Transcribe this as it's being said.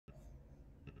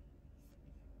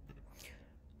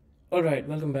All right,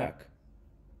 welcome back.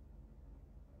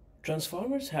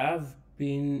 Transformers have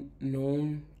been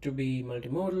known to be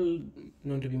multimodal,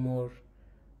 known to be more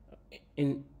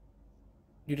in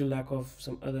due to lack of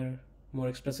some other more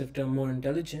expressive term, more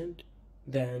intelligent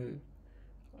than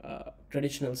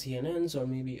traditional CNNs or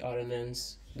maybe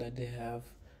RNNs that they have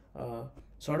uh,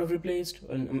 sort of replaced.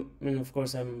 And of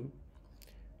course, I'm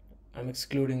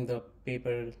excluding the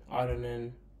paper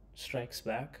RNN Strikes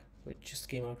Back, which just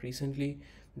came out recently,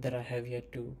 that I have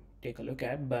yet to take a look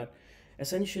at. But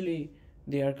essentially,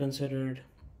 they are considered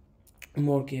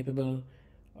more capable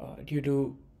due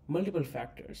to multiple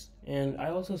factors. And I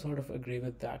also sort of agree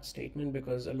with that statement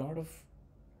because a lot of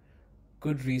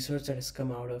good research that has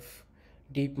come out of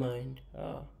DeepMind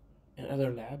and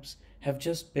other labs have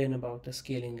just been about the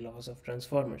scaling laws of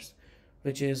transformers,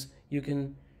 which is you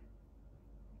can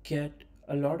get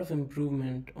a lot of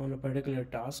improvement on a particular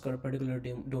task or a particular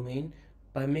domain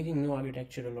by making no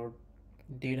architectural or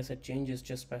dataset changes,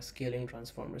 just by scaling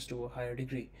transformers to a higher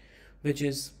degree, which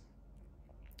is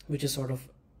sort of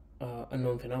a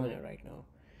known phenomena right now.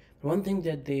 One thing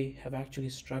that they have actually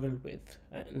struggled with,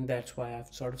 and that's why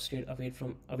I've sort of stayed away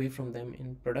from them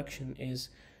in production, is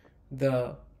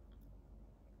the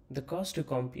cost to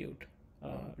compute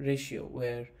ratio,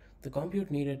 where the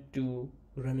compute needed to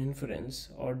run inference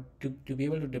or to be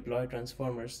able to deploy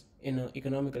transformers in an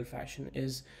economical fashion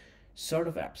is sort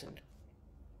of absent.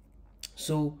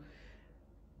 So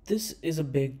this is a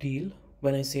big deal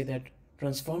when I say that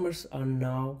transformers are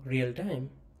now real time.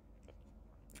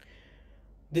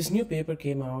 This new paper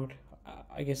came out,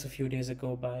 I guess, a few days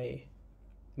ago by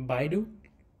Baidu,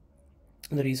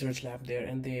 the research lab there,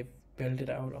 and they built it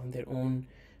out on their own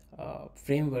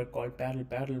framework called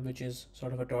Paddle, which is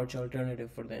sort of a torch alternative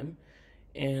for them.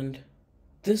 And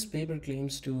this paper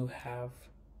claims to have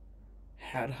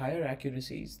had higher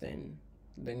accuracies than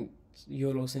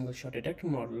YOLO single shot detector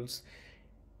models,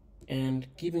 and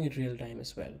keeping it real time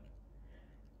as well.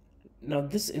 Now,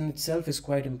 this in itself is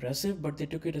quite impressive, but they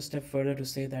took it a step further to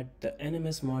say that the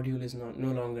NMS module is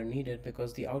no longer needed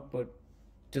because the output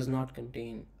does not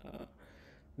contain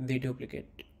the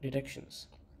duplicate detections.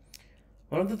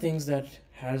 One of the things that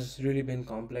has really been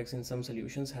complex in some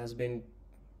solutions has been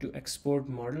to export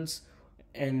models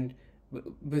and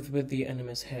with the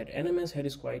NMS head. NMS head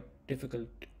is quite difficult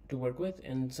to work with,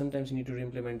 and sometimes you need to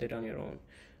re-implement it on your own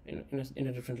in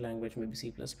a different language, maybe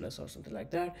C++ or something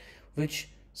like that, which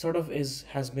sort of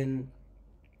has been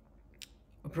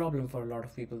a problem for a lot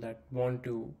of people that want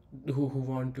to who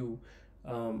want to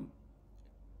um,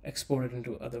 export it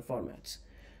into other formats.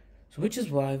 So which is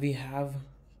why we have,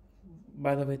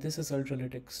 by the way, this is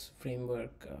Ultralytics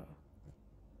framework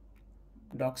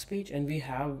docs page, and we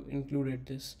have included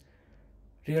this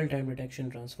real-time detection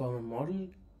transformer model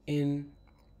in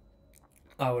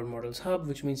our models hub,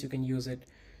 which means you can use it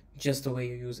just the way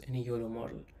you use any YOLO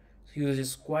model. So usage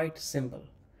is quite simple.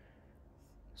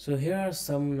 So here are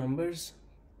some numbers.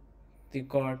 They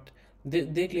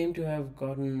claim to have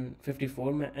gotten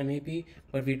 54 MAP,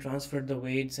 but we transferred the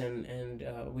weights and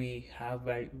we have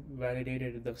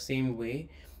validated it the same way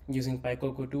using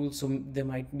PyCoco tools. So there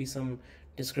might be some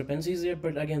discrepancies there,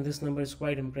 but again, this number is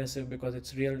quite impressive because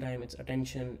it's real time, it's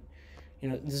attention.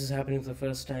 This is happening for the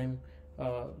first time.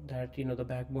 That the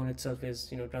backbone itself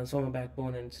is transformer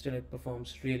backbone, and still it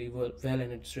performs really well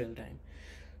and it's real time.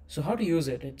 So how to use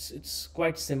it? It's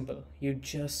quite simple. You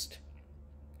just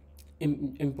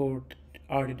import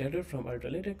RTDETR from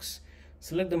Ultralytics,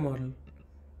 select the model,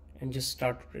 and just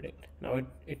start to predict. Now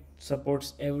it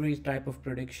supports every type of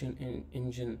prediction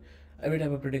engine, every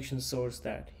type of prediction source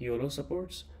that YOLO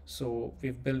supports. So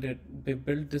we've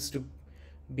built this to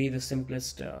be the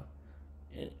simplest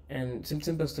and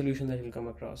simplest solution that you'll come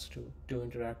across to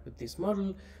interact with this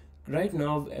model. Right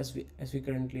now, as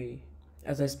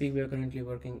I speak, we are currently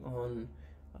working on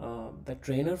the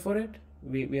trainer for it.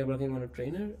 We are working on a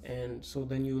trainer, and so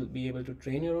then you will be able to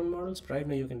train your own models. Right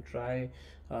now you can try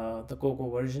the Coco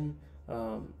version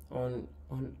on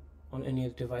any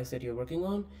device that you're working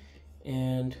on,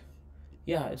 and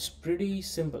yeah, it's pretty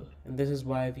simple. And this is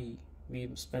why we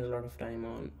spend a lot of time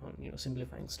on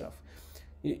simplifying stuff.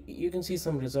 You can see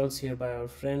some results here by our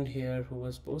friend here who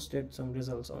has posted some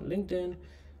results on LinkedIn.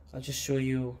 I'll just show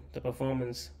you the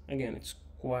performance. Again, it's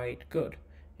quite good.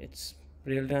 It's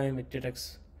real time, it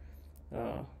detects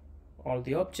all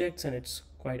the objects, and it's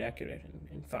quite accurate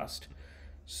and fast.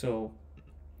 So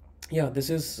yeah,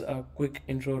 this is a quick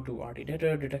intro to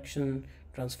RTDETR detection.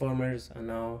 Transformers are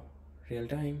now real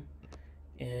time,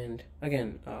 and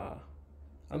again,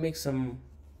 I'll make some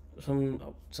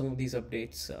of these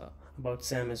updates about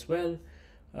SAM as well,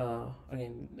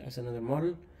 again as another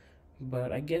model.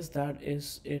 But I guess that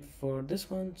is it for this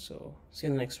one. So see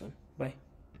you in the next one. Bye.